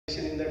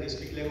the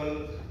district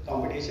level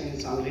competition in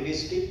Sangli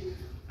district.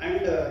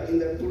 And in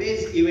the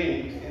today's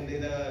event,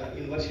 in the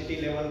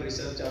university level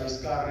research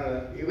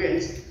Aviskar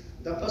events,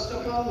 first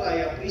of all, I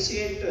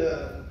appreciate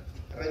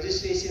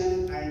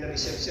registration and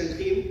reception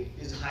team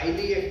is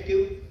highly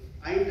active,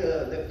 and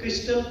the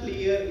crystal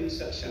clear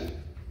instruction.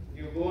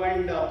 You go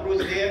and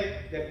approach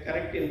there, the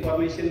correct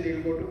information they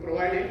will go to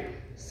provide it.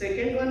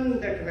 Second one,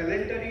 that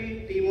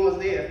voluntary team was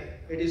there.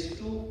 It is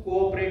too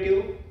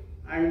cooperative,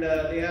 and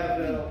they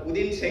are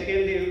within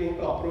second they will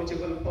go to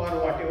approachable for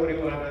whatever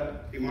your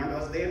demand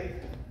was there.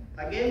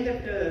 Again,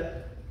 that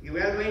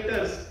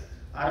evaluators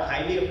are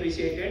highly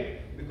appreciated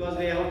because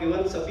they have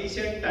given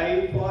sufficient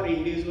time for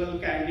individual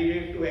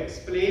candidate to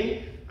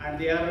explain, and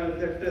they are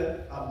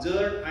that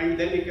observed, and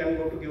then you can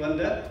go to given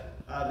the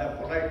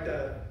polite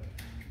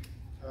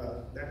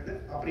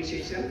that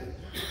appreciation.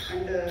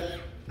 And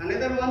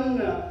another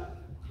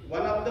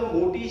one of the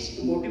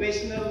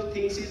motivational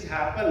things is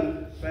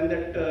happen when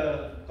that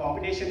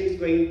competition is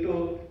going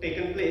to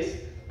take place.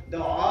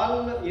 The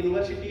all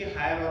university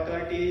higher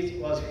authorities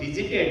was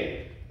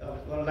visited,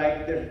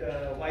 like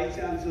the vice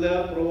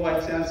chancellor, pro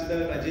vice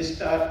chancellor,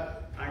 registrar,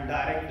 and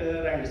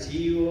director and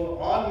CEO.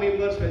 All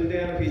members when they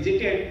are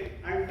visited,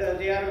 and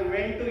they are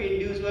went to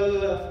individual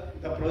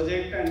the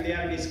project, and they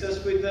are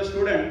discussed with the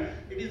student.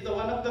 It is the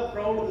one of the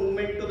proud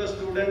movement to the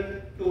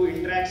student to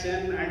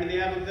interaction, and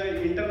they are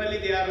internally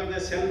they are the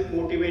self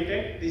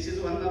motivated. This is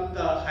one of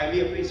the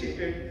highly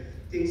appreciated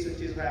things which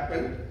is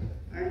happened.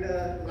 And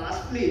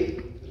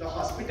lastly, the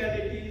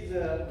hospitality is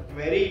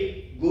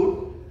very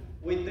good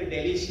with the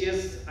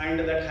delicious and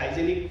that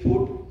hygienic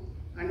food.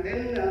 And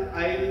then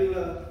I will,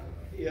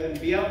 on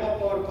behalf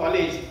of our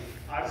college,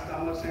 Arts,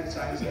 Commerce and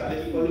Science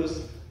College,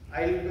 Kolus,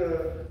 I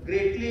will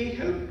greatly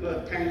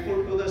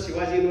thankful to the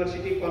Shivaji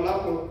University,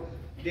 Kolhapur.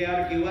 They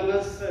are given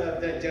us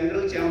the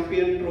General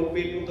Champion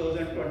Trophy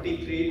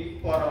 2023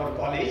 for our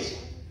college.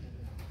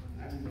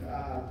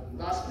 And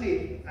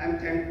lastly, I am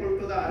thankful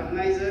to the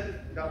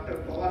organizer,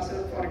 Dr. Pawar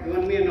sir, for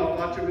giving me an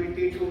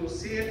opportunity to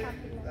share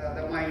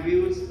my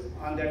views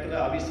on that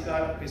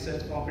Aviskar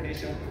Research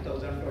Competition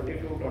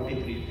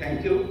 2022-23.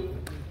 Thank you.